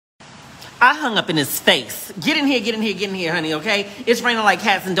I hung up in his face. Get in here, get in here, get in here, honey, okay? It's raining like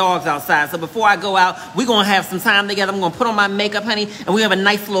cats and dogs outside. So before I go out, we're going to have some time together. I'm going to put on my makeup, honey, and we have a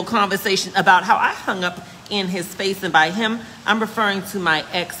nice little conversation about how I hung up in his face. And by him, I'm referring to my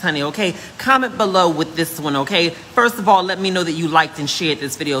ex, honey, okay? Comment below with this one, okay? First of all, let me know that you liked and shared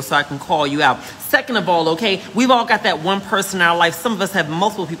this video so I can call you out. Second of all, okay, we've all got that one person in our life. Some of us have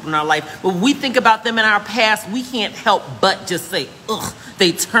multiple people in our life. But when we think about them in our past, we can't help but just say, ugh,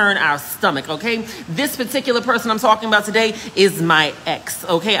 they turn our stomach, okay? This particular person I'm talking about today is my ex,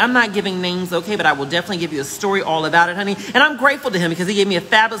 okay? I'm not giving names, okay, but I will definitely give you a story all about it, honey. And I'm grateful to him because he gave me a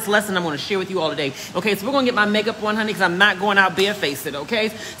fabulous lesson I'm going to share with you all today. Okay, so we're going to get my makeup on, honey, because I'm not going out barefaced, okay?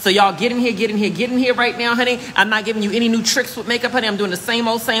 So y'all get in here, get in here, get in here right now, honey. I'm not giving you any new tricks with makeup, honey. I'm doing the same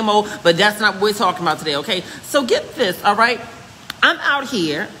old, but that's not what we're talking about today, okay? So get this, all right? I'm out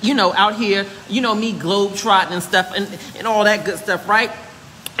here, me globetrotting and stuff and all that good stuff, right?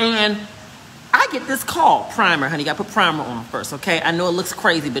 And I get this call, primer, honey. You got to put primer on first, okay? I know it looks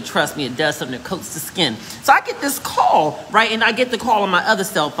crazy, but trust me, it does something that coats the skin. So I get this call, right? And I get the call on my other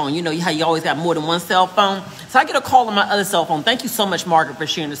cell phone. You know how you always got more than one cell phone? So I get a call on my other cell phone. Thank you so much, Margaret, for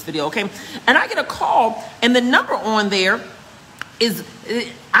sharing this video, okay? And I get a call, and the number on there is,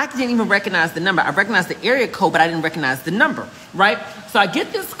 I didn't even recognize the number. I recognized the area code, but I didn't recognize the number, right? So I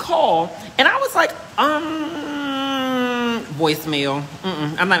get this call, and I was like, voicemail.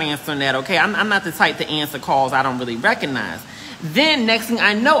 I'm not answering that, okay? I'm not the type to answer calls I don't really recognize. Then next thing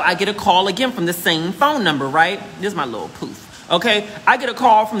I know, I get a call again from the same phone number, right? This is my little poof, okay? I get a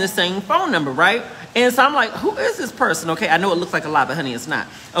call from the same phone number, right? And so I'm like, who is this person? Okay, I know it looks like a lot, but honey, it's not,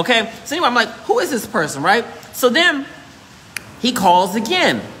 okay? So anyway, I'm like, who is this person, right? So then he calls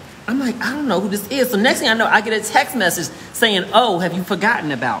again. I'm like, I don't know who this is. So next thing I know, I get a text message saying, oh, have you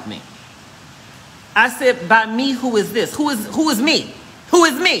forgotten about me? I said, by me, who is this? Who is me? Who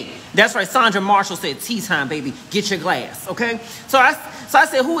is me? That's right. Sandra Marshall said, tea time, baby. Get your glass, okay? So I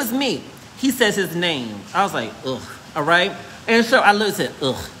said, who is me? He says his name. I was like, ugh, all right? And so I literally said,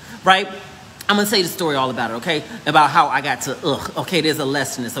 ugh, right? I'm going to tell you the story all about it, okay? About how I got to, ugh, okay? There's a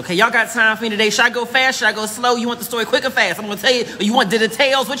lesson in this, okay? Y'all got time for me today? Should I go fast? Should I go slow? You want the story quick or fast? I'm going to tell you, or you want the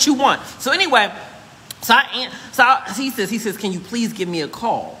details? What you want? So anyway, he says, can you please give me a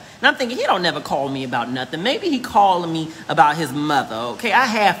call? And I'm thinking, he don't never call me about nothing. Maybe he calling me about his mother, okay? I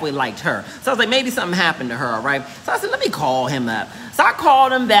halfway liked her. So I was like, maybe something happened to her, all right? So I said, let me call him up. So I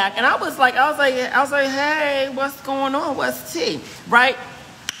called him back, and I was like, hey, what's going on? What's tea, right?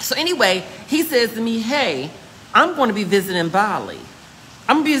 So anyway, he says to me, hey, I'm going to be visiting Bali.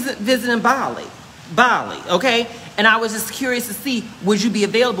 I'm going to be visiting Bali, okay? And I was just curious to see, would you be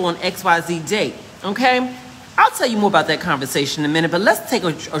available on XYZ date, okay? I'll tell you more about that conversation in a minute, but let's take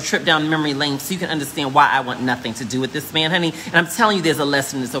a trip down memory lane so you can understand why I want nothing to do with this man, honey. And I'm telling you there's a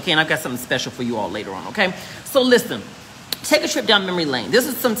lesson in this, okay? And I've got something special for you all later on, okay? So listen. Take a trip down memory lane. This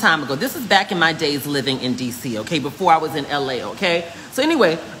is some time ago. This is back in my days living in D.C., okay, before I was in L.A., okay? So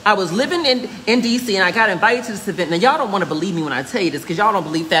anyway, I was living in D.C., and I got invited to this event. Now, y'all don't want to believe me when I tell you this because y'all don't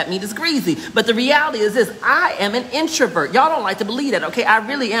believe fat meat is greasy. But the reality is this. I am an introvert. Y'all don't like to believe that, okay? I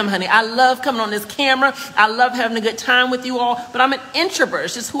really am, honey. I love coming on this camera. I love having a good time with you all. But I'm an introvert.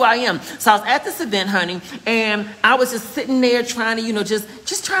 It's just who I am. So I was at this event, honey, and I was just sitting there trying to,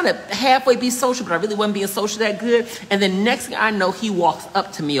 just trying to halfway be social, but I really wasn't being social that good. And then next thing I know, he walks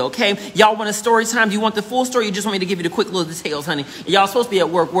up to me, okay? Y'all want a story time? Do you want the full story? You just want me to give you the quick little details, honey? Y'all supposed to be at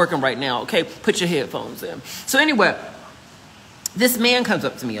work working right now, okay? Put your headphones in. So anyway, this man comes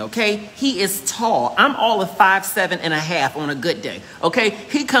up to me, okay? He is tall. I'm all of 5'7.5" on a good day, okay?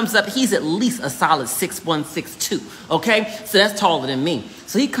 He comes up. He's at least a solid 6'1", 6'2", okay? So that's taller than me.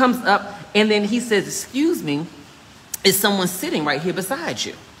 So he comes up, and then he says, excuse me, is someone sitting right here beside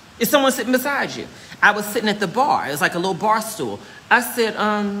you? Is someone sitting beside you? I was sitting at the bar. It was like a little bar stool. I said,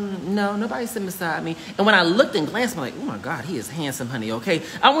 no, nobody's sitting beside me. And when I looked and glanced, I'm like, oh my God, he is handsome, honey, okay?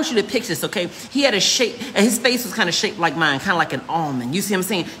 I want you to picture this, okay? He had a shape, and his face was kind of shaped like mine, kind of like an almond. You see what I'm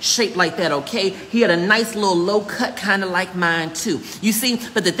saying? Shaped like that, okay? He had a nice little low cut, kind of like mine too. You see?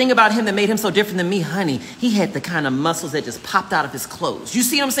 But the thing about him that made him so different than me, honey, he had the kind of muscles that just popped out of his clothes. You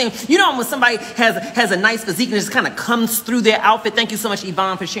see what I'm saying? You know when somebody has a nice physique and it just kind of comes through their outfit? Thank you so much,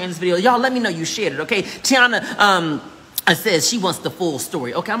 Yvonne, for sharing this video. Y'all, let me know you shared it, okay? Tiana, I said she wants the full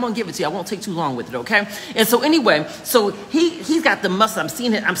story. Okay, I'm gonna give it to you. I won't take too long with it. Okay. And so anyway, so he's got the muscle.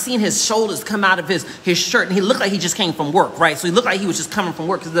 I'm seeing his shoulders come out of his shirt, and he looked like he just came from work, right? So he looked like he was just coming from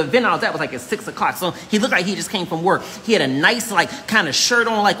work because the event I was at was like at 6 o'clock. So he looked like he just came from work. He had a nice like kind of shirt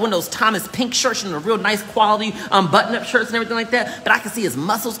on, like one of those Thomas Pink shirts, and a real nice quality button-up shirts and everything like that. But I could see his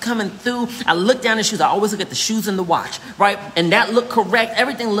muscles coming through. I looked down at his shoes. I always look at the shoes and the watch, right? And that looked correct.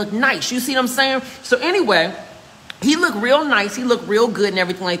 Everything looked nice. You see what I'm saying? So anyway, he looked real nice. He looked real good and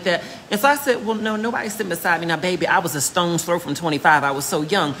everything like that. And so I said, well, no, nobody's sitting beside me. Now, baby, I was a stone's throw from 25. I was so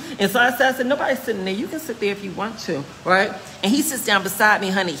young. And so I said, nobody's sitting there. You can sit there if you want to, right? And he sits down beside me,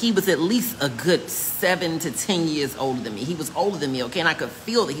 honey. He was at least a good 7 to 10 years older than me. He was older than me, okay? And I could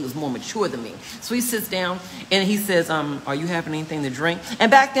feel that he was more mature than me. So he sits down and he says, are you having anything to drink?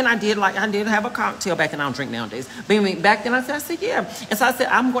 And back then I did have a cocktail. Back then I don't drink nowadays. But anyway, back then I said, yeah. And so I said,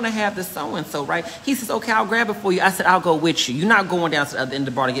 I'm going to have this so-and-so, right? He says, okay, I'll grab it for you. I said, I'll go with you. You're not going down to the other end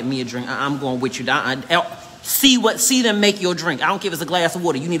of the bar to get me a drink. I'm going with you. See them make your drink. I don't care if it's a glass of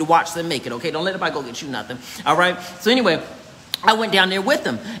water. You need to watch them make it, okay? Don't let anybody go get you nothing, all right? So anyway, I went down there with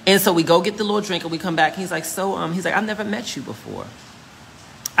him. And so we go get the little drink and we come back. He's like, he's like, I've never met you before.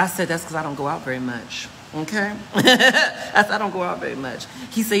 I said, that's because I don't go out very much, okay? I said, I don't go out very much.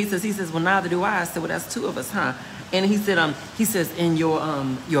 He says, well, neither do I. I said, well, that's two of us, huh? And he says, and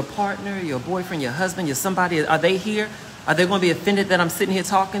your partner, your boyfriend, your husband, your somebody, are they here? Are they going to be offended that I'm sitting here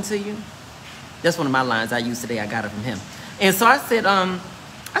talking to you? That's one of my lines I used today. I got it from him. And so I said,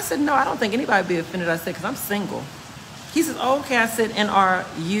 no, I don't think anybody would be offended. I said, because I'm single. He says, oh, okay. I said, and are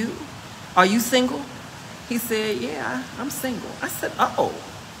you single? He said, yeah, I'm single. I said, oh,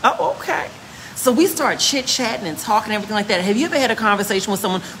 okay. So we start chit-chatting and talking and everything like that. Have you ever had a conversation with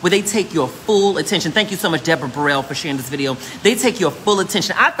someone where they take your full attention? Thank you so much, Deborah Burrell, for sharing this video. They take your full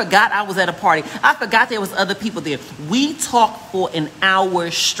attention. I forgot I was at a party. I forgot there was other people there. We talked for an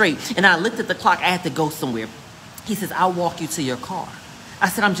hour straight. And I looked at the clock. I had to go somewhere. He says, I'll walk you to your car. I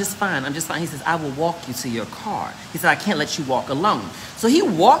said, I'm just fine. He says, I will walk you to your car. He said, I can't let you walk alone. So he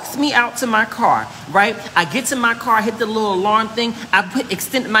walks me out to my car, right? I get to my car, hit the little alarm thing. I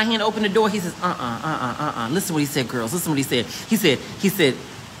extended my hand, open the door. He says, Listen what he said, girls. Listen what he said. He said,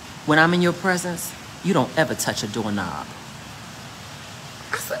 when I'm in your presence, you don't ever touch a doorknob.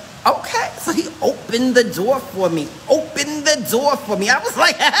 I said, okay. So he opened the door for me. I was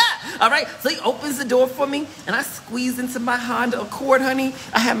like, all right. So he opens the door for me, and I squeeze into my Honda Accord, honey.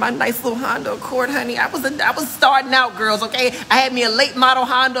 I had my nice little Honda Accord, honey. I was starting out, girls, okay? I had me a late model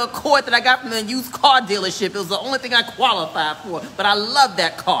Honda Accord that I got from the used car dealership. It was the only thing I qualified for, but I love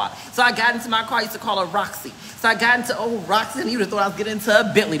that car. So I got into my car. I used to call her Roxy. So I got into old Roxy, and he would have thought I was getting into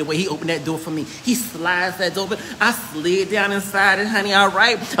a Bentley the way he opened that door for me. He slides that door open. I slid down inside it, honey, all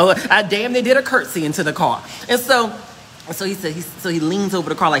right? Oh, I damn near did a curtsy into the car. And so he said, he leans over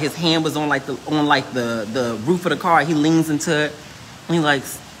the car, like his hand was on the roof of the car. He leans into it, and he's like,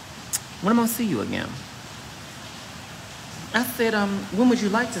 when am I gonna see you again? I said, when would you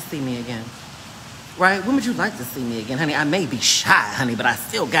like to see me again? Right? When would you like to see me again, honey? I may be shy, honey, but I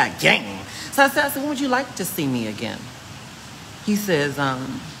still got game. So I said, when would you like to see me again? He says, I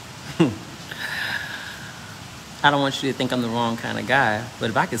don't want you to think I'm the wrong kind of guy, but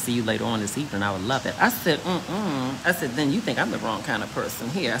if I could see you later on this evening, I would love it. I said, I said, then you think I'm the wrong kind of person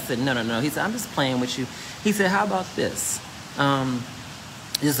here. I said, no. He said, I'm just playing with you. He said, how about this?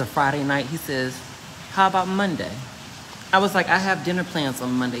 This is a Friday night. He says, how about Monday? I was like, I have dinner plans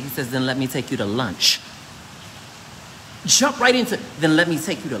on Monday. He says, then let me take you to lunch. Jump right into, then let me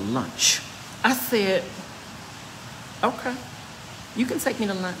take you to lunch. I said, okay, you can take me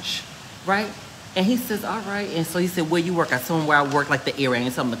to lunch, right? And he says, all right. And so he said, where you work? I told him where I work, like the area,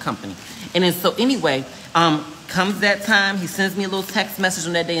 and told him the company. And then so anyway, comes that time, he sends me a little text message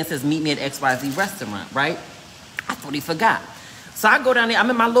on that day and says, meet me at XYZ restaurant, right? I thought he forgot. So I go down there, I'm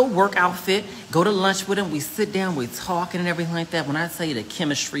in my little work outfit, go to lunch with him, we sit down, we're talking and everything like that. When I tell you the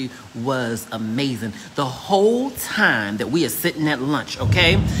chemistry was amazing. The whole time that we are sitting at lunch,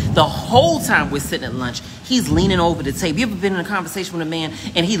 okay? The whole time we're sitting at lunch, he's leaning over the table. You ever been in a conversation with a man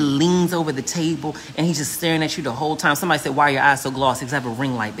and he leans over the table and he's just staring at you the whole time? Somebody said, why are your eyes so glossy? Because I have a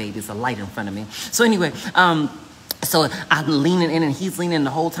ring light, baby. It's a light in front of me. So anyway, so I'm leaning in and he's leaning in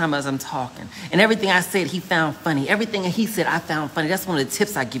the whole time as I'm talking. And everything I said, he found funny. Everything he said, I found funny. That's one of the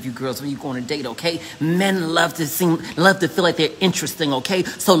tips I give you girls when you go on a date, okay? Men love to feel like they're interesting, okay?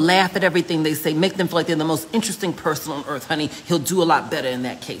 So laugh at everything they say. Make them feel like they're the most interesting person on earth, honey. He'll do a lot better in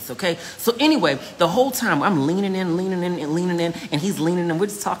that case, okay? So anyway, the whole time I'm leaning in, and he's leaning in. We're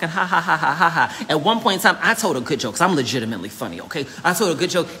just talking, ha, ha, ha, ha, ha, ha. At one point in time, I told a good joke because I'm legitimately funny, okay? I told a good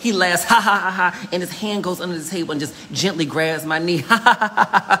joke. He laughs, ha, ha, ha, ha, and his hand goes under the table and just gently grabs my knee.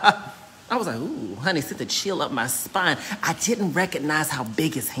 I was like, ooh, honey, sent the chill up my spine. I didn't recognize how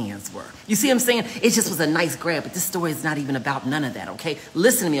big his hands were. You see what I'm saying? It just was a nice grab, but this story is not even about none of that, okay?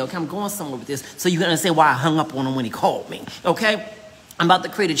 Listen to me, okay? I'm going somewhere with this so you can understand why I hung up on him when he called me, okay? I'm about to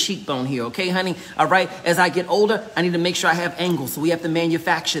create a cheekbone here, okay, honey? All right? As I get older, I need to make sure I have angles, so we have to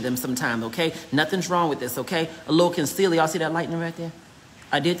manufacture them sometime, okay? Nothing's wrong with this, okay? A little concealer. Y'all see that lightning right there?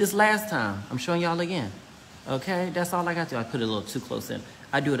 I did this last time. I'm showing y'all again, okay? That's all I got to do. I put it a little too close in.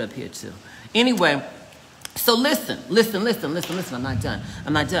 I do it up here too. Anyway, so listen. I'm not done.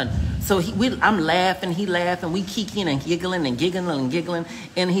 So I'm laughing, he laughing, we kikiing and giggling.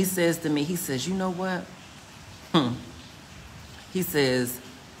 And he says to me, he says, you know what? He says,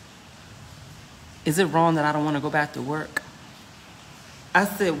 is it wrong that I don't want to go back to work? I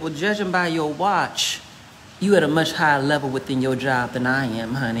said, well, judging by your watch, you at a much higher level within your job than I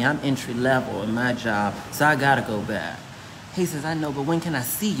am, honey. I'm entry level in my job, so I gotta go back. He says, I know, but when can I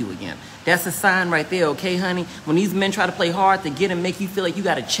see you again? That's a sign right there, okay, honey? When these men try to play hard to get and make you feel like you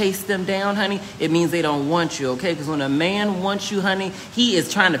got to chase them down, honey, it means they don't want you, okay? Because when a man wants you, honey, he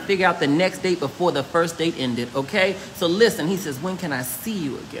is trying to figure out the next date before the first date ended, okay? So listen, he says, when can I see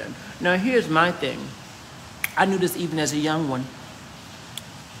you again? Now, here's my thing. I knew this even as a young one.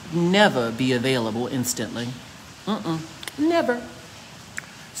 Never be available instantly. Never.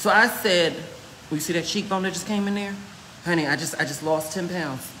 So I said, well, you see that cheekbone that just came in there? Honey, I just lost 10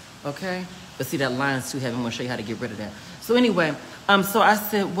 pounds, okay? But see, that line's too heavy. I'm going to show you how to get rid of that. So anyway, so I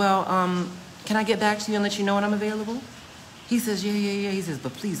said, well, can I get back to you and let you know when I'm available? He says, yeah. He says,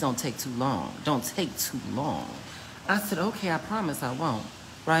 but please don't take too long. Don't take too long. I said, okay, I promise I won't,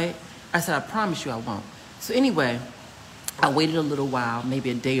 right? I said, I promise you I won't. So anyway, I waited a little while,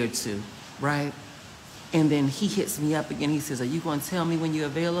 maybe a day or two, right? And then he hits me up again. He says, are you going to tell me when you're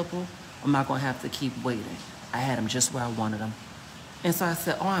available? Or am I going to have to keep waiting? I had him just where I wanted him. And so I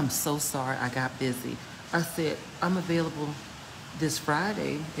said, oh, I'm so sorry. I got busy. I said, I'm available this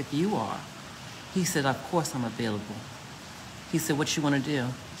Friday if you are. He said, of course I'm available. He said, what you want to do?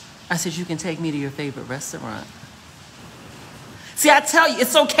 I said, you can take me to your favorite restaurant. See, I tell you,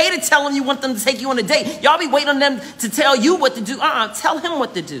 it's okay to tell them you want them to take you on a date. Y'all be waiting on them to tell you what to do. Tell him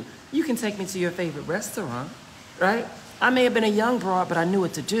what to do. You can take me to your favorite restaurant, right? I may have been a young broad, but I knew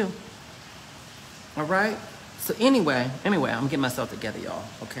what to do. All right? So anyway, I'm getting myself together, y'all,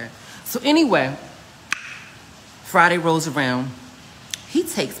 okay? So anyway, Friday rolls around. He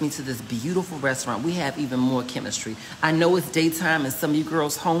takes me to this beautiful restaurant. We have even more chemistry. I know it's daytime and some of you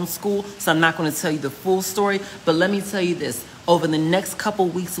girls homeschool, so I'm not going to tell you the full story, but let me tell you this. Over the next couple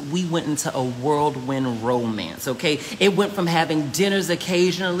weeks, we went into a whirlwind romance, okay? It went from having dinners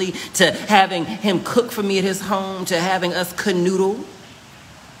occasionally to having him cook for me at his home to having us canoodle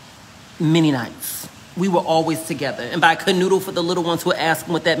many nights. We were always together. And by canoodle, for the little ones who are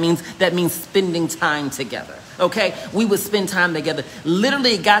asking what that means spending time together, okay? We would spend time together.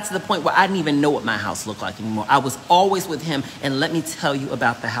 Literally, it got to the point where I didn't even know what my house looked like anymore. I was always with him. And let me tell you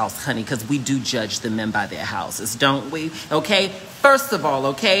about the house, honey, because we do judge the men by their houses, don't we? Okay? First of all,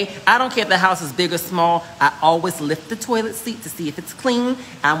 okay, I don't care if the house is big or small. I always lift the toilet seat to see if it's clean.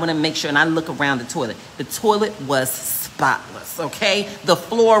 I want to make sure, and I look around the toilet. The toilet was spotless, okay? The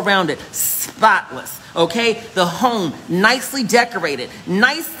floor around it, spotless. Okay, the home nicely decorated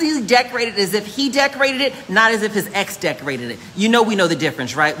as if he decorated it, not as if his ex decorated it. You know, we know the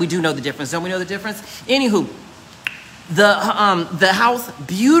difference, right? We do know the difference. Don't we know the difference? Anywho, the house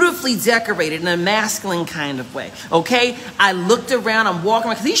beautifully decorated in a masculine kind of way. Okay, I looked around. I'm walking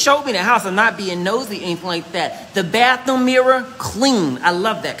around because he showed me the house. I'm not being nosy, anything like that. The bathroom mirror clean. I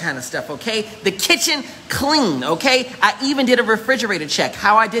love that kind of stuff. Okay, the kitchen clean. Okay, I even did a refrigerator check.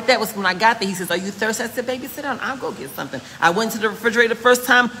 How I did that was when I got there. He says, "Are you thirsty?" I said, "Baby, sit down. I'll go get something." I went to the refrigerator the first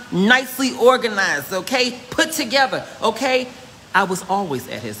time. Nicely organized. Okay, put together. Okay. I was always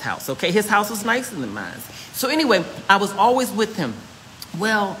at his house, okay? His house was nicer than mine. So anyway, I was always with him.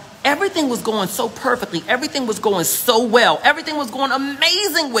 Well, everything was going so perfectly. Everything was going so well. Everything was going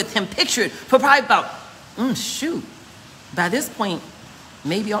amazing with him. Picture it, for probably about, by this point,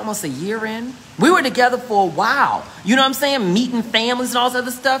 maybe almost a year in. We were together for a while. You know what I'm saying? Meeting families and all this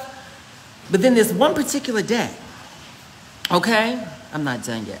other stuff. But then this one particular day, okay? I'm not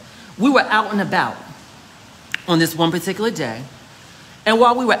done yet. We were out and about on this one particular day. And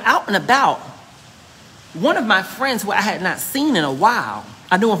while we were out and about, one of my friends who I had not seen in a while,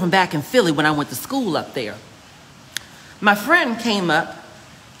 I knew him from back in Philly when I went to school up there. My friend came up,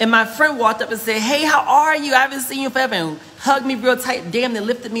 and my friend walked up and said, "Hey, how are you? I haven't seen you forever," and hugged me real tight. Damn, they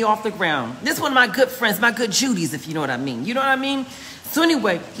lifted me off the ground. This is one of my good friends, my good Judies, if you know what I mean. You know what I mean? So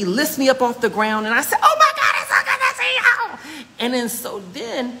anyway, he lifts me up off the ground, and I said, "Oh my God, it's so good, that's And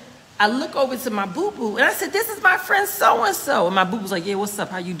then I look over to my boo-boo, and I said, this is my friend so-and-so. And my boo-boo's like, yeah, what's up?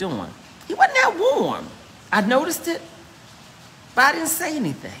 How you doing? He wasn't that warm. I noticed it, but I didn't say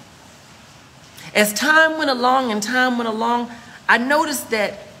anything. As time went along, I noticed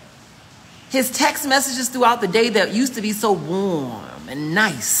that his text messages throughout the day that used to be so warm and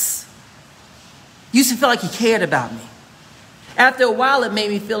nice, used to feel like he cared about me. After a while, it made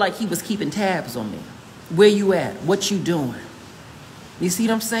me feel like he was keeping tabs on me. Where you at? What you doing? You see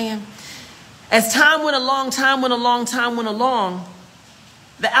what I'm saying? As time went along,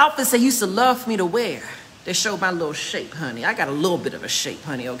 the outfits they used to love for me to wear, they showed my little shape, honey. I got a little bit of a shape,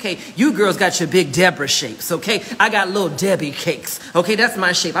 honey, okay? You girls got your big Deborah shapes, okay? I got little Debbie cakes, okay? That's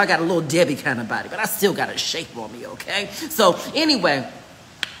my shape. I got a little Debbie kind of body, but I still got a shape on me, okay? So anyway,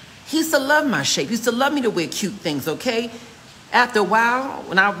 he used to love my shape. He used to love me to wear cute things, okay? After a while,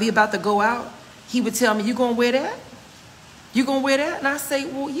 when I would be about to go out, he would tell me, you gonna wear that? You gonna wear that? And I say,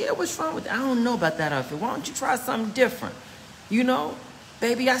 well, yeah, what's wrong with that? I don't know about that outfit. Why don't you try something different? You know?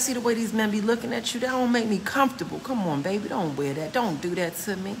 Baby, I see the way these men be looking at you. That don't make me comfortable. Come on, baby, don't wear that. Don't do that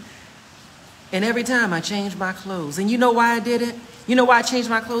to me. And every time I changed my clothes. And you know why I did it? You know why I changed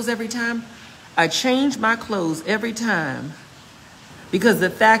my clothes every time? I changed my clothes every time because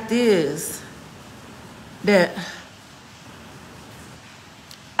the fact is that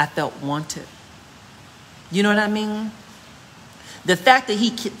I felt wanted. You know what I mean? The fact that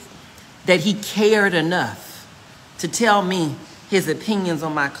he cared enough to tell me his opinions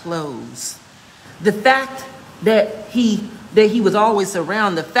on my clothes, the fact that he was always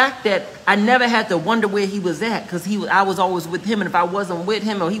around, the fact that I never had to wonder where he was at because I was always with him, and if I wasn't with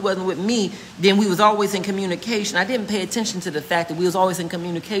him or he wasn't with me, then we was always in communication. I didn't pay attention to the fact that we was always in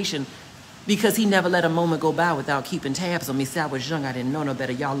communication because he never let a moment go by without keeping tabs on me. See, I was young, I didn't know no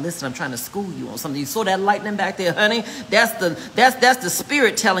better. Y'all listen, I'm trying to school you on something. You saw that lightning back there, honey? That's the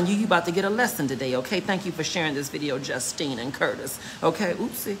spirit telling you about to get a lesson today, okay? Thank you for sharing this video, Justine and Curtis. Okay,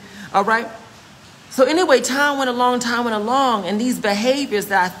 oopsie. All right. So anyway, time went along, and these behaviors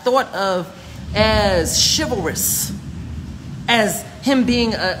that I thought of as chivalrous, as him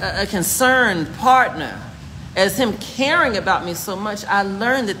being a concerned partner, as him caring about me so much, I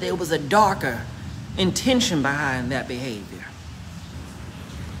learned that there was a darker intention behind that behavior.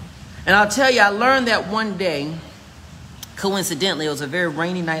 And I'll tell you, I learned that one day, coincidentally, it was a very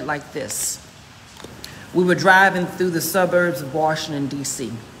rainy night like this. We were driving through the suburbs of Washington,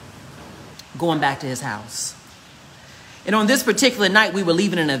 D.C., going back to his house. And on this particular night, we were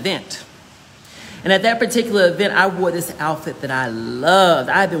leaving an event. And at that particular event, I wore this outfit that I loved.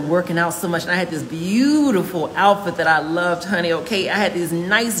 I had been working out so much, and I had this beautiful outfit that I loved, honey, okay? I had these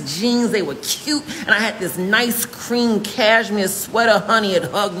nice jeans. They were cute. And I had this nice cream cashmere sweater, honey. It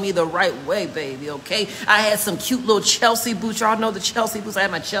hugged me the right way, baby, okay? I had some cute little Chelsea boots. Y'all know the Chelsea boots. I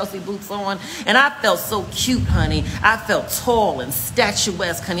had my Chelsea boots on. And I felt so cute, honey. I felt tall and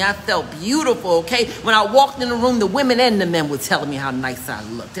statuesque, honey. I felt beautiful, okay? When I walked in the room, the women and the men were telling me how nice I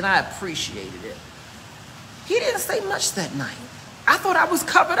looked, and I appreciated it. He didn't say much that night. I thought I was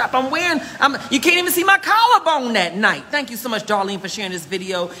covered up. You can't even see my collarbone that night. Thank you so much, Darlene, for sharing this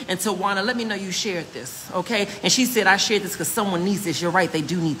video. And Tawana, let me know you shared this, okay? And she said, I shared this because someone needs this. You're right, they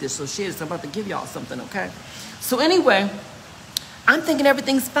do need this. So share this. I'm about to give y'all something, okay? So anyway, I'm thinking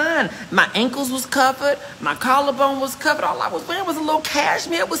everything's fine. My ankles was covered. My collarbone was covered. All I was wearing was a little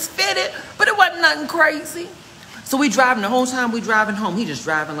cashmere. It was fitted, but it wasn't nothing crazy. So we driving the whole time we driving home. He just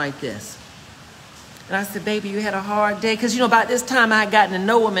driving like this. And I said, baby, you had a hard day? Because, you know, by this time I had gotten to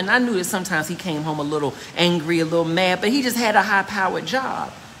know him, and I knew that sometimes he came home a little angry, a little mad, but he just had a high-powered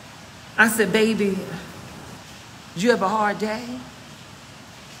job. I said, baby, did you have a hard day?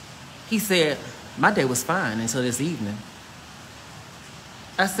 He said, my day was fine until this evening.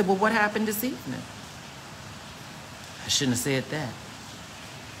 I said, well, what happened this evening? I shouldn't have said that.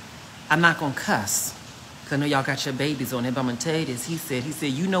 I'm not going to cuss, because I know y'all got your babies on here, but I'm going to tell you this. He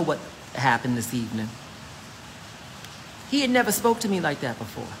said, you know what happened this evening? He had never spoke to me like that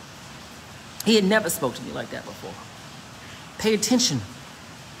before. He had never spoke to me like that before. Pay attention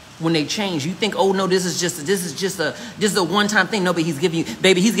when they change. You think, oh no, this is just a one-time thing. No, but he's giving you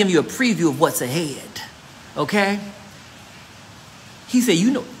a preview of what's ahead. Okay? He said,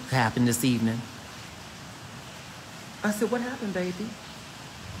 you know what happened this evening. I said, what happened, baby?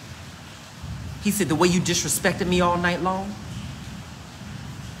 He said, the way you disrespected me all night long.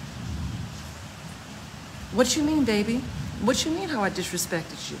 What you mean, baby? What you mean how I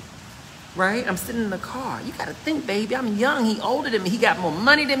disrespected you? Right? I'm sitting in the car. You got to think, baby. I'm young. He older than me. He got more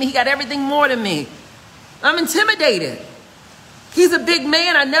money than me. He got everything more than me. I'm intimidated. He's a big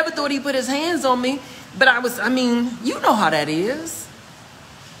man. I never thought he'd put his hands on me. But I mean, you know how that is.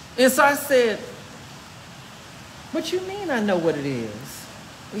 And so I said, what you mean I know what it is?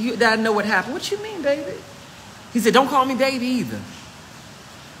 That I know what happened. What you mean, baby? He said, don't call me baby either.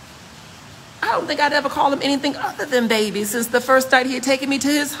 I don't think I'd ever call him anything other than baby since the first night he had taken me to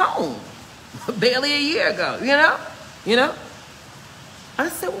his home. Barely a year ago, you know? I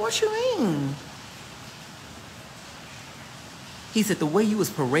said, what you mean? He said, the way you was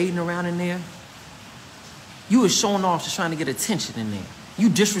parading around in there, you was showing off, just trying to get attention in there. You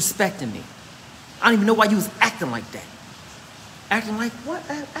disrespecting me. I don't even know why you was acting like that. Acting like what?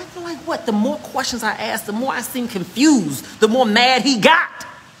 Acting like what? The more questions I asked, the more I seemed confused, the more mad he got.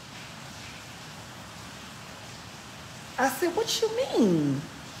 I said, what you mean?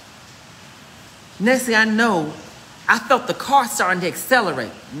 Next thing I know, I felt the car starting to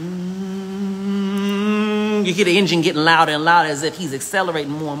accelerate. You hear the engine getting louder and louder as if he's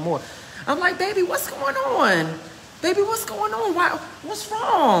accelerating more and more. I'm like, baby, what's going on? Baby, what's going on? Why? What's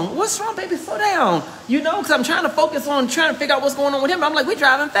wrong? What's wrong, baby? Slow down. You know, because I'm trying to focus on trying to figure out what's going on with him. I'm like, we're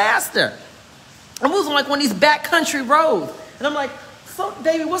driving faster. And we was on like one of these backcountry roads. And I'm like, so,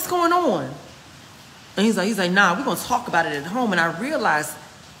 baby, what's going on? And he's like, nah, we're going to talk about it at home. And I realized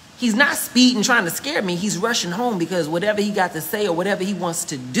he's not speeding trying to scare me. He's rushing home because whatever he got to say or whatever he wants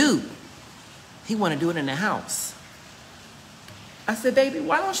to do, he want to do it in the house. I said, baby,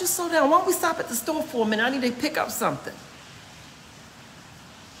 why don't you slow down? Why don't we stop at the store for a minute? I need to pick up something.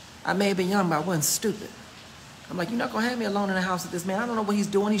 I may have been young, but I wasn't stupid. I'm like, you're not going to have me alone in the house with this man. I don't know what he's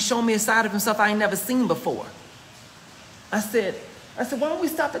doing. He's showing me a side of himself I ain't never seen before. I said, why don't we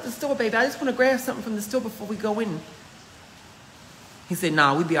stop at the store, baby? I just want to grab something from the store before we go in. He said,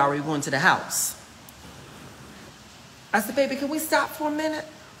 nah, we be already going to the house. I said, baby, can we stop for a minute?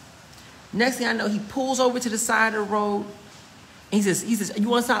 Next thing I know, he pulls over to the side of the road. And he says, you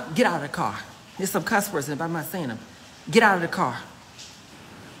want to stop? Get out of the car. There's some cuss words in it, but I'm not saying them. Get out of the car.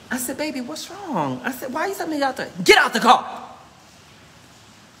 I said, baby, what's wrong? I said, why are you telling me out there? Get out the car.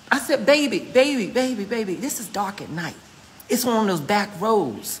 I said, baby, this is dark at night. It's on those back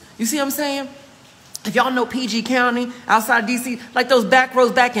roads. You see what I'm saying? If y'all know PG County, outside D.C., like those back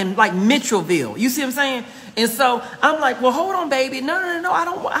roads back in like Mitchellville. You see what I'm saying? And so I'm like, well, hold on, baby. No, I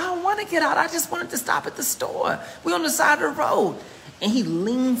don't want to get out. I just wanted to stop at the store. We're on the side of the road. And he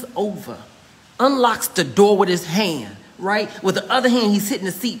leans over, unlocks the door with his hand, right? With the other hand, he's hitting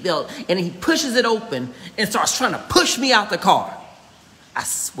the seatbelt, and he pushes it open and starts trying to push me out the car. I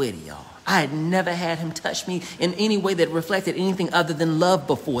swear to y'all, I had never had him touch me in any way that reflected anything other than love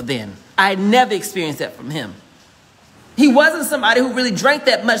before then. I had never experienced that from him. He wasn't somebody who really drank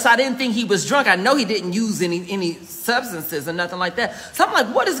that much, so I didn't think he was drunk. I know he didn't use any substances or nothing like that. So I'm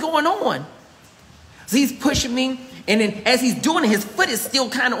like, what is going on? So he's pushing me, and then as he's doing it, his foot is still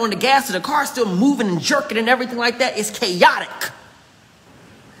kind of on the gas, so the car's still moving and jerking and everything like that. It's chaotic.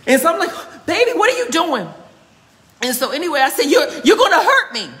 And so I'm like, baby, what are you doing? And so anyway, I said, you're going to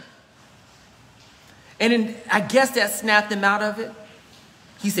hurt me. And then I guess that snapped him out of it.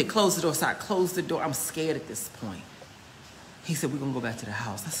 He said, close the door. So I closed the door. I'm scared at this point. He said, we're going to go back to the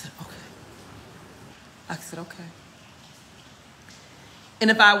house. I said, okay. I said, okay. And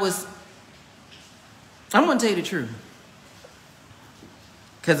if I'm going to tell you the truth.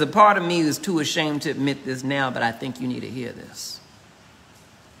 Because a part of me is too ashamed to admit this now, but I think you need to hear this.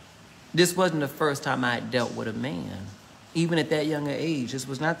 This wasn't the first time I had dealt with a man. Even at that younger age, this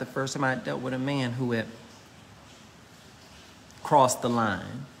was not the first time I had dealt with a man who had crossed the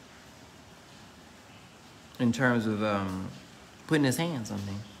line in terms of putting his hands on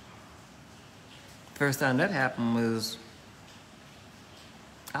me. First time that happened was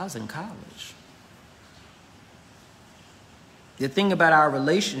I was in college. The thing about our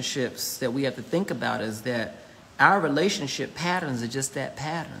relationships that we have to think about is that our relationship patterns are just that,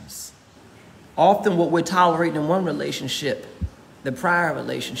 patterns. Often what we're tolerating in one relationship, the prior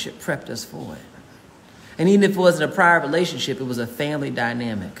relationship prepped us for it. And even if it wasn't a prior relationship, it was a family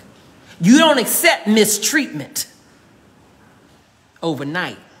dynamic. You don't accept mistreatment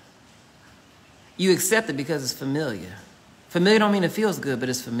overnight. You accept it because it's familiar. Familiar don't mean it feels good, but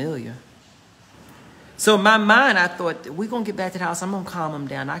it's familiar. So in my mind, I thought, we're going to get back to the house. I'm going to calm him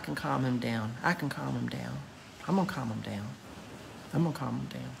down. I can calm him down. I can calm him down. I'm going to calm him down. I'm going to calm him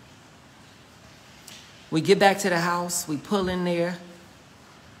down. We get back to the house. We pull in there.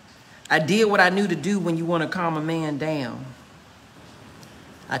 I did what I knew to do when you want to calm a man down.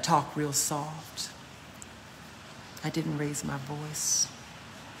 I talk real soft. I didn't raise my voice.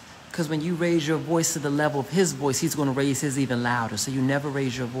 Because when you raise your voice to the level of his voice, he's going to raise his even louder. So you never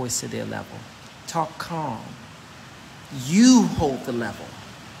raise your voice to their level. Talk calm. You hold the level.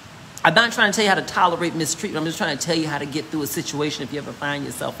 I'm not trying to tell you how to tolerate mistreatment. I'm just trying to tell you how to get through a situation if you ever find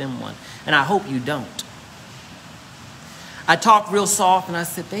yourself in one. And I hope you don't. I talked real soft and I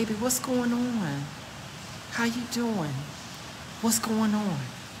said, baby, what's going on? How you doing? What's going on?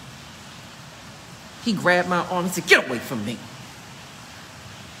 He grabbed my arm and said, get away from me.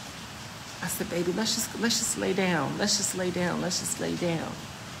 I said, baby, let's just lay down. Let's just lay down. Let's just lay down.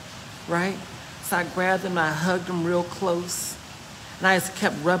 Right? So I grabbed him and I hugged him real close. And I just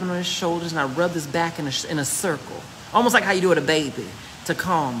kept rubbing on his shoulders and I rubbed his back in a circle. Almost like how you do with a baby to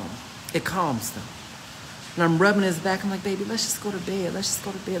calm him. It calms them. And I'm rubbing his back. I'm like, baby, let's just go to bed. Let's just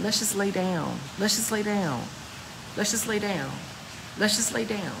go to bed. Let's just lay down. Let's just lay down. Let's just lay down. Let's just lay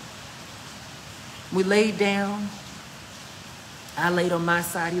down. We laid down. I laid on my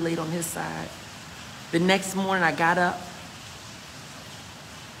side. He laid on his side. The next morning I got up.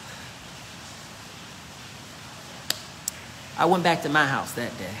 I went back to my house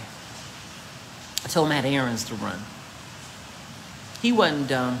that day. I told him I had errands to run. He wasn't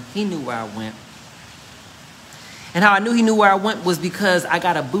dumb. He knew where I went. And how I knew he knew where I went was because I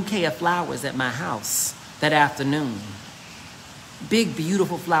got a bouquet of flowers at my house that afternoon. Big,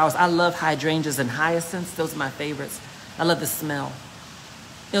 beautiful flowers. I love hydrangeas and hyacinths. Those are my favorites. I love the smell.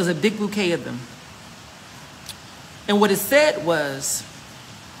 It was a big bouquet of them. And what it said was,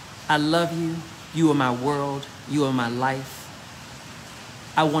 I love you. You are my world. You are my life.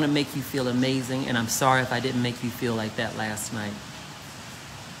 I want to make you feel amazing, and I'm sorry if I didn't make you feel like that last night.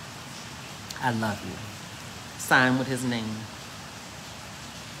 I love you. Signed with his name.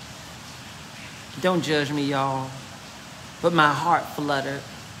 Don't judge me, y'all. But my heart fluttered.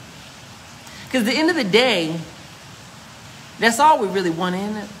 Because at the end of the day, that's all we really want,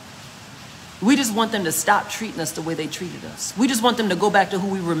 isn't it? We just want them to stop treating us the way they treated us. We just want them to go back to who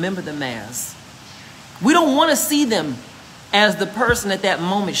we remember them as. We don't want to see them as the person at that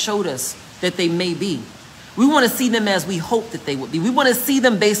moment showed us that they may be. We want to see them as we hope that they would be. We want to see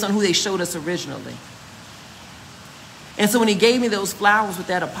them based on who they showed us originally. And so when he gave me those flowers with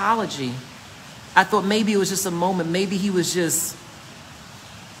that apology, I thought maybe it was just a moment. Maybe he was just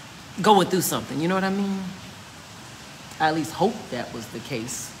going through something. You know what I mean? I at least hope that was the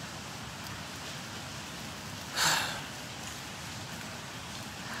case.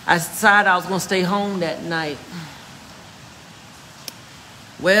 I decided I was going to stay home that night.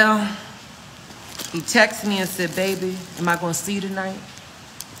 Well, he texted me and said, baby, am I going to see you tonight?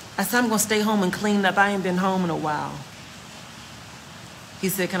 I said, I'm going to stay home and clean up. I ain't been home in a while. He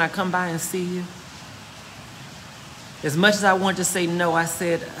said, can I come by and see you? As much as I wanted to say no, I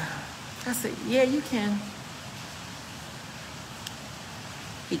said, yeah, you can.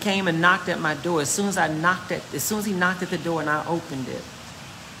 He came and knocked at my door. As soon as he knocked at the door and I opened it,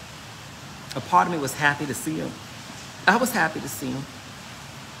 a part of me was happy to see him. I was happy to see him.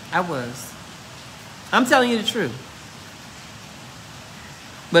 I was. I'm telling you the truth.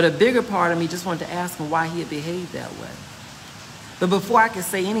 But a bigger part of me just wanted to ask him why he had behaved that way. But before I could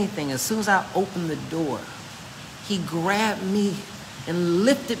say anything, as soon as I opened the door, he grabbed me and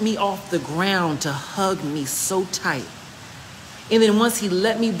lifted me off the ground to hug me so tight. And then once he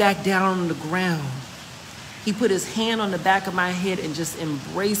let me back down on the ground, he put his hand on the back of my head and just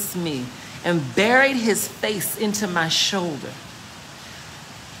embraced me and buried his face into my shoulder.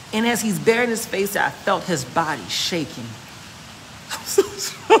 And as he's burying his face, I felt his body shaking. I'm so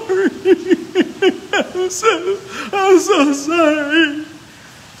sorry. I'm so sorry.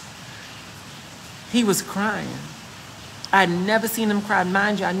 He was crying. I'd never seen him cry.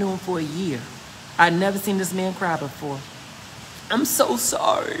 Mind you, I knew him for a year. I'd never seen this man cry before. I'm so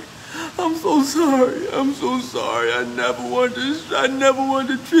sorry. I'm so sorry. I'm so sorry. I never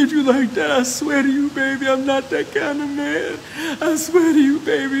wanted to treat you like that. I swear to you, baby, I'm not that kind of man. I swear to you,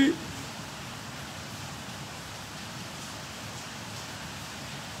 baby.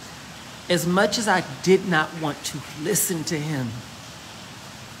 As much as I did not want to listen to him,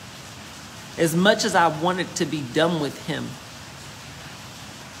 as much as I wanted to be done with him,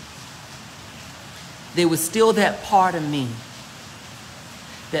 there was still that part of me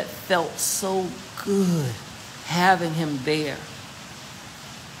that felt so good having him there.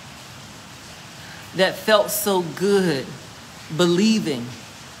 That felt so good believing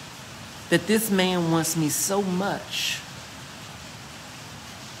that this man wants me so much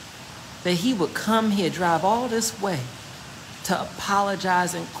that he would come here, drive all this way to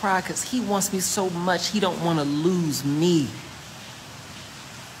apologize and cry because he wants me so much he don't want to lose me.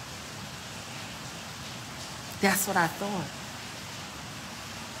 That's what I thought.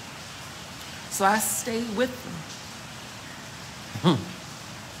 So I stayed with them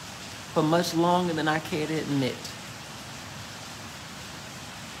for much longer than I care to admit.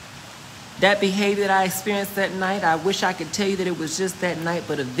 That behavior that I experienced that night, I wish I could tell you that it was just that night,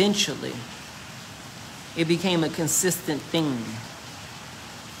 but eventually it became a consistent thing.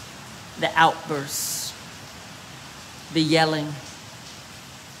 The outbursts, the yelling,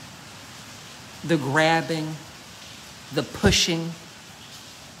 the grabbing, the pushing.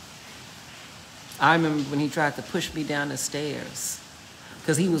 I remember when he tried to push me down the stairs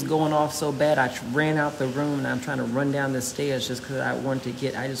because he was going off so bad. I ran out the room and I'm trying to run down the stairs just because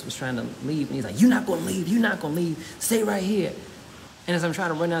I just was trying to leave. And he's like, "You're not going to leave. You're not going to leave. Stay right here." And as I'm trying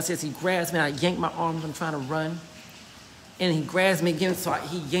to run downstairs, he grabs me and I yank my arms. I'm trying to run. And he grabs me again, so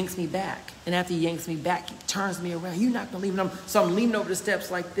he yanks me back. And after he yanks me back, he turns me around. "You're not going to leave." And so I'm leaning over the steps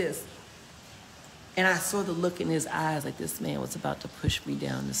like this. And I saw the look in his eyes like this man was about to push me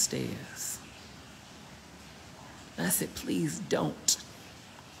down the stairs. And I said, "Please don't.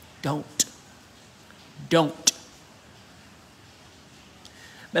 Don't. Don't."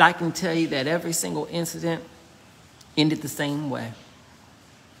 But I can tell you that every single incident ended the same way.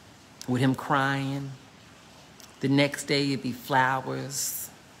 With him crying. The next day it'd be flowers,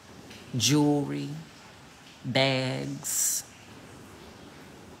 jewelry, bags.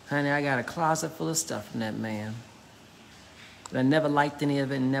 Honey, I got a closet full of stuff from that man. But I never liked any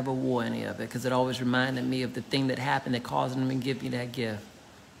of it and never wore any of it because it always reminded me of the thing that happened that caused him to give me that gift.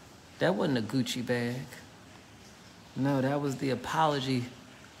 That wasn't a Gucci bag. No, that was the apology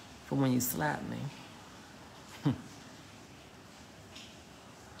for when you slapped me.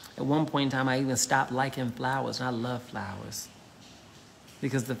 At one point in time, I even stopped liking flowers, and I love flowers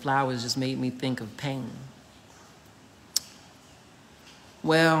because the flowers just made me think of pain.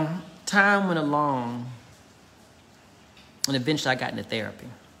 Well, time went along, and eventually I got into therapy.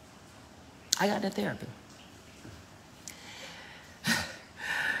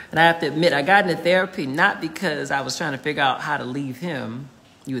 And I have to admit, I got into therapy not because I was trying to figure out how to leave him.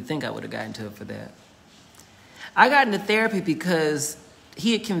 You would think I would have gotten into it for that. I got into therapy because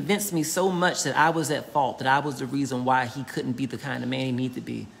he had convinced me so much that I was at fault, that I was the reason why he couldn't be the kind of man he needed to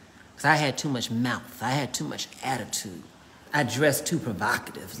be. Because I had too much mouth. I had too much attitude. I dressed too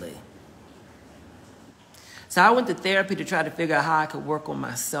provocatively. So I went to therapy to try to figure out how I could work on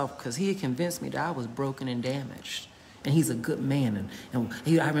myself because he had convinced me that I was broken and damaged. And he's a good man. And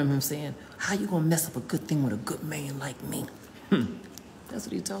I remember him saying, "How you going to mess up a good thing with a good man like me?" That's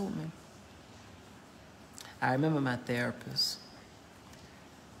what he told me. I remember my therapist.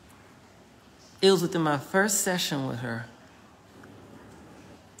 It was within my first session with her.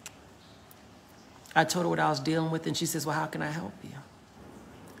 I told her what I was dealing with, and she says, "Well, how can I help you?"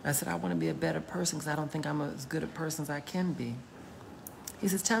 I said, "I want to be a better person because I don't think I'm as good a person as I can be." He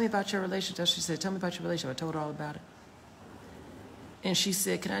says, "Tell me about your relationship." She said, "Tell me about your relationship." I told her all about it. And she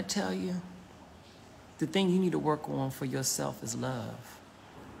said, "Can I tell you? The thing you need to work on for yourself is love."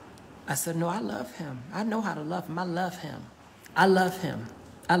 I said, "No, I love him. I know how to love him. I love him. I love him.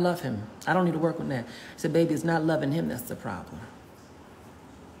 I love him. I don't need to work on that." I said, "Baby, it's not loving him that's the problem.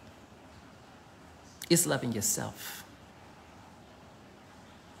 It's loving yourself.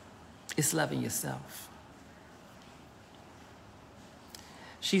 It's loving yourself."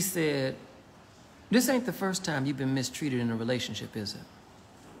 She said, "This ain't the first time you've been mistreated in a relationship, is it?"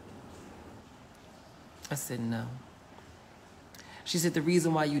 I said, "No." She said, "The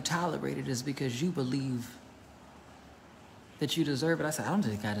reason why you tolerate it is because you believe that you deserve it." I said, "I don't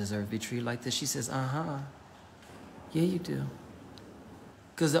think I deserve to be treated like this." She says, "Uh-huh. Yeah, you do.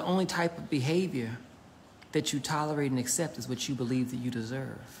 Because the only type of behavior that you tolerate and accept is what you believe that you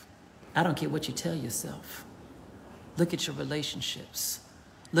deserve. I don't care what you tell yourself. Look at your relationships.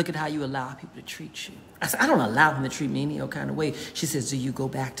 Look at how you allow people to treat you." I said, "I don't allow him to treat me any old kind of way." She says, "Do you go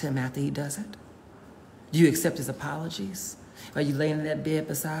back to him after he does it? Do you accept his apologies? Are you laying in that bed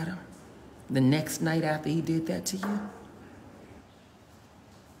beside him the next night after he did that to you?"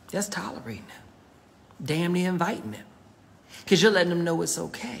 That's tolerating it. Damn near inviting it. Because you're letting him know it's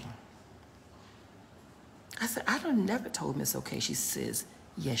okay. I said, "I don't never told him it's okay." She says,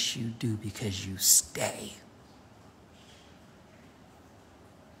 "Yes, you do, because you stay."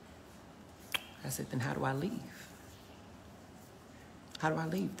 I said, "Then how do I leave? How do I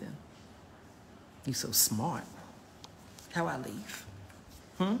leave then? You so smart. How I leave?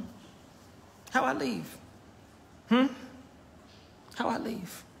 How I leave? How I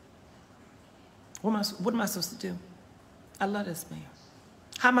leave? What am I supposed to do? I love this man.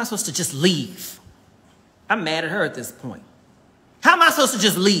 How am I supposed to just leave? I'm mad at her at this point. How am I supposed to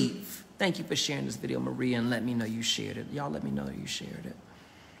just leave? Thank you for sharing this video, Maria, and let me know you shared it. Y'all let me know that you shared it.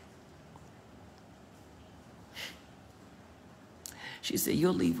 She said,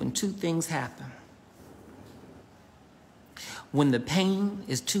 "You'll leave when two things happen. when the pain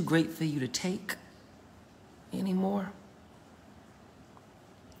is too great for you to take anymore.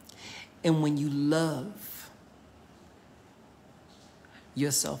 And when you love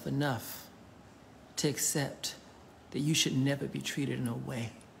yourself enough to accept that you should never be treated in a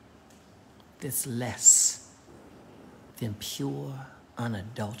way that's less than pure,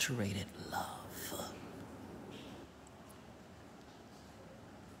 unadulterated love.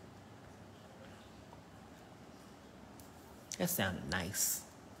 That sounded nice.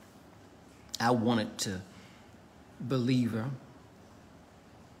 I wanted to believe her,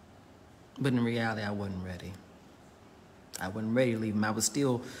 but in reality, I wasn't ready. I wasn't ready to leave him. I was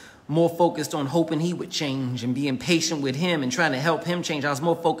still more focused on hoping he would change and being patient with him and trying to help him change. I was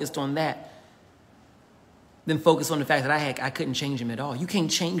more focused on that than focused on the fact that I couldn't change him at all. You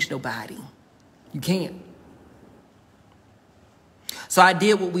can't change nobody. You can't. So I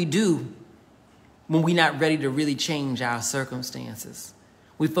did what we do when we're not ready to really change our circumstances.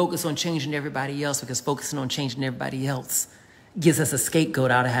 We focus on changing everybody else because focusing on changing everybody else gives us a scapegoat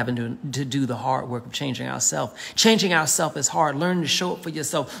out of having to do the hard work of changing ourselves. Changing ourselves is hard. Learning to show up for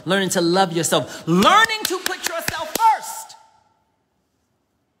yourself. Learning to love yourself. Learning to put yourself first.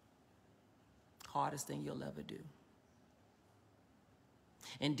 Hardest thing you'll ever do.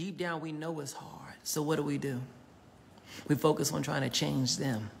 And deep down, we know it's hard. So what do? We focus on trying to change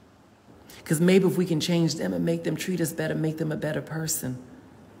them. Because maybe if we can change them and make them treat us better, make them a better person,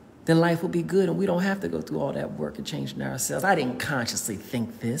 then life will be good and we don't have to go through all that work of changing ourselves. I didn't consciously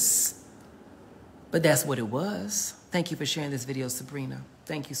think this, but that's what it was. Thank you for sharing this video, Sabrina.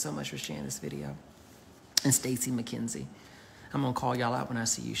 Thank you so much for sharing this video. And Stacy McKenzie. I'm going to call y'all out when I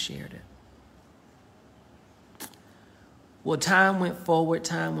see you shared it. Well, time went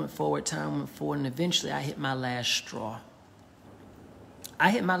forward, and eventually I hit my last straw. I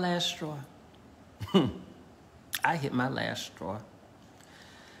hit my last straw.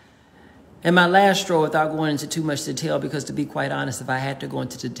 And my last straw, without going into too much detail, because to be quite honest, if I had to go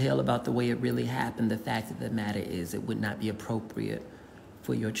into detail about the way it really happened, the fact of the matter is it would not be appropriate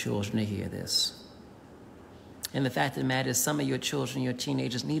for your children to hear this. And the fact of the matter is some of your children, your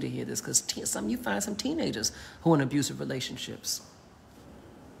teenagers need to hear this because you find some teenagers who are in abusive relationships.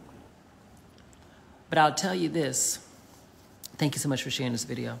 But I'll tell you this. Thank you so much for sharing this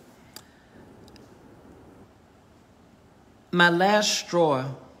video. My last straw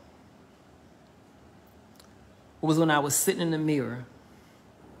was when I was sitting in the mirror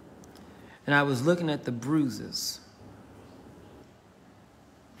and I was looking at the bruises.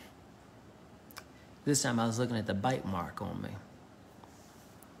 This time I was looking at the bite mark on me.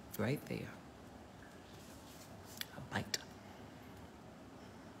 Right there. A bite.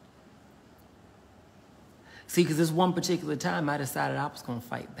 See, because this one particular time I decided I was going to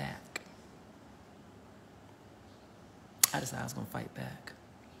fight back.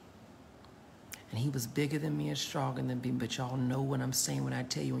 And he was bigger than me and stronger than me, but y'all know what I'm saying when I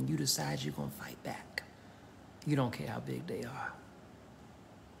tell you when you decide you're going to fight back. You don't care how big they are.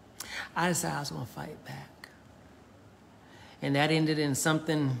 I decided I was going to fight back. And that ended in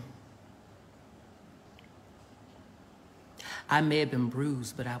something. I may have been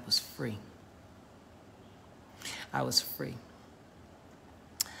bruised, but I was free. I was free.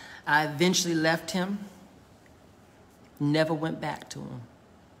 I eventually left him. Never went back to him.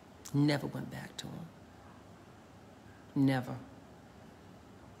 Never went back to him. Never.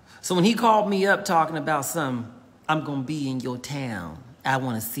 So when he called me up talking about I'm going to be in your town. I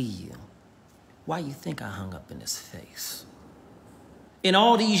want to see you. Why you think I hung up in his face? In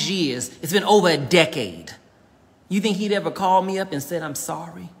all these years, it's been over a decade. You think he'd ever call me up and said, I'm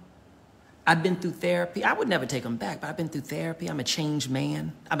sorry? I've been through therapy. I would never take him back, but I've been through therapy. I'm a changed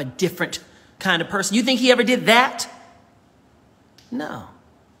man. I'm a different kind of person. You think he ever did that? No.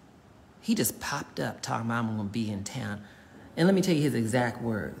 He just popped up talking about I'm going to be in town. And let me tell you his exact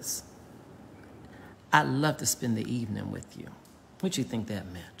words. I'd love to spend the evening with you. What you think that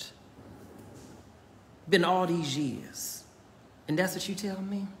meant? Been all these years. And that's what you tell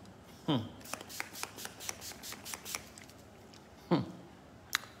me?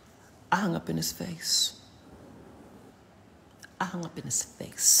 I hung up in his face. I hung up in his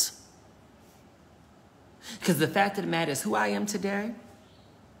face. Because the fact of the matter is who I am today,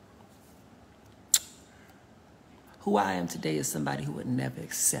 is somebody who would never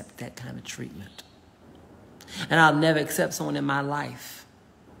accept that kind of treatment. And I'll never accept someone in my life,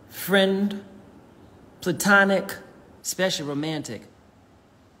 friend, platonic, especially romantic,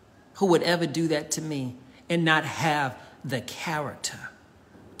 who would ever do that to me and not have the character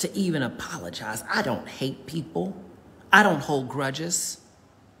to even apologize. I don't hate people. I don't hold grudges.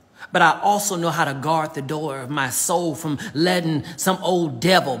 But I also know how to guard the door of my soul from letting some old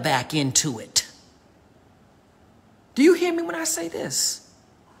devil back into it. Do you hear me when I say this?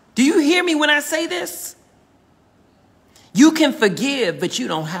 Do you hear me when I say this? You can forgive, but you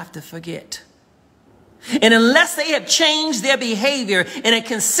don't have to forget. And unless they have changed their behavior in a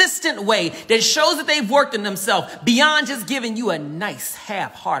consistent way that shows that they've worked on themselves beyond just giving you a nice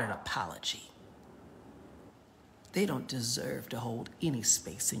half-hearted apology, they don't deserve to hold any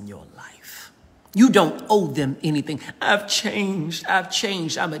space in your life. You don't owe them anything. I've changed.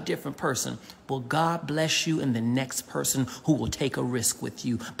 I'm a different person. Well, God bless you and the next person who will take a risk with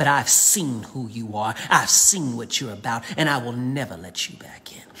you. But I've seen who you are. I've seen what you're about, and I will never let you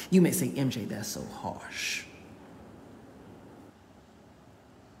back in. You may say, MJ, that's so harsh.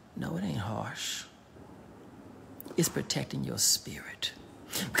 No, it ain't harsh. It's protecting your spirit.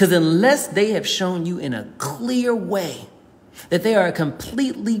 Because unless they have shown you in a clear way that they are a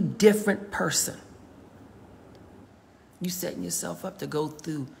completely different person, you're setting yourself up to go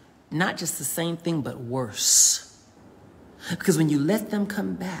through not just the same thing, but worse. Because when you let them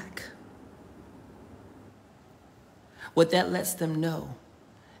come back, what that lets them know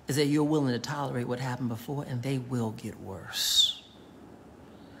is that you're willing to tolerate what happened before, and they will get worse.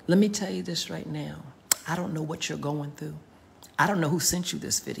 Let me tell you this right now. I don't know what you're going through. I don't know who sent you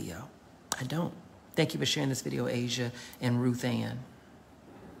this video. I don't. Thank you for sharing this video, Asia and Ruth Ann.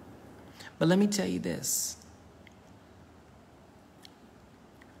 But let me tell you this.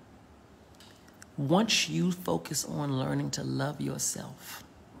 Once you focus on learning to love yourself,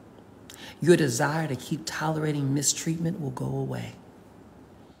 your desire to keep tolerating mistreatment will go away.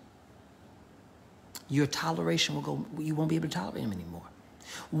 Your toleration will go, you won't be able to tolerate them anymore.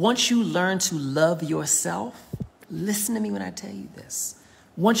 Once you learn to love yourself, listen to me when I tell you this.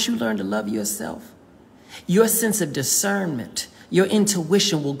 Once you learn to love yourself, your sense of discernment, your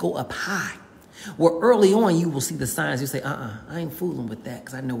intuition will go up high. Where early on you will see the signs. You say, I ain't fooling with that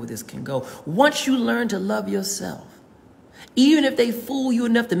because I know where this can go. Once you learn to love yourself, even if they fool you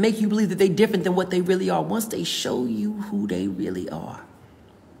enough to make you believe that they're different than what they really are, once they show you who they really are,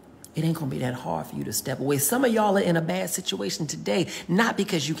 it ain't going to be that hard for you to step away. Some of y'all are in a bad situation today, not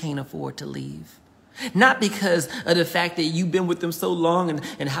because you can't afford to leave. Not because of the fact that you've been with them so long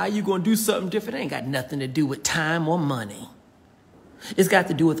and how you going to do something different. It ain't got nothing to do with time or money. It's got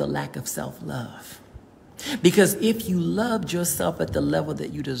to do with a lack of self-love. Because if you loved yourself at the level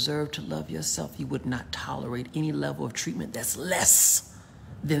that you deserve to love yourself, you would not tolerate any level of treatment that's less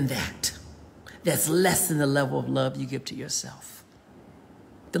than that. That's less than the level of love you give to yourself.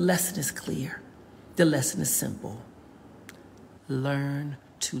 The lesson is clear. The lesson is simple. Learn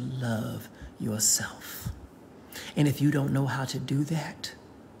to love yourself. And if you don't know how to do that,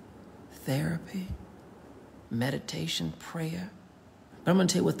 therapy, meditation, prayer. But I'm going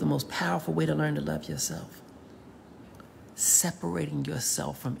to tell you what's the most powerful way to learn to love yourself. Separating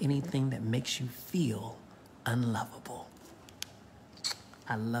yourself from anything that makes you feel unlovable.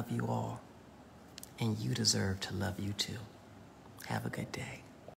 I love you all, and you deserve to love you too. Have a good day.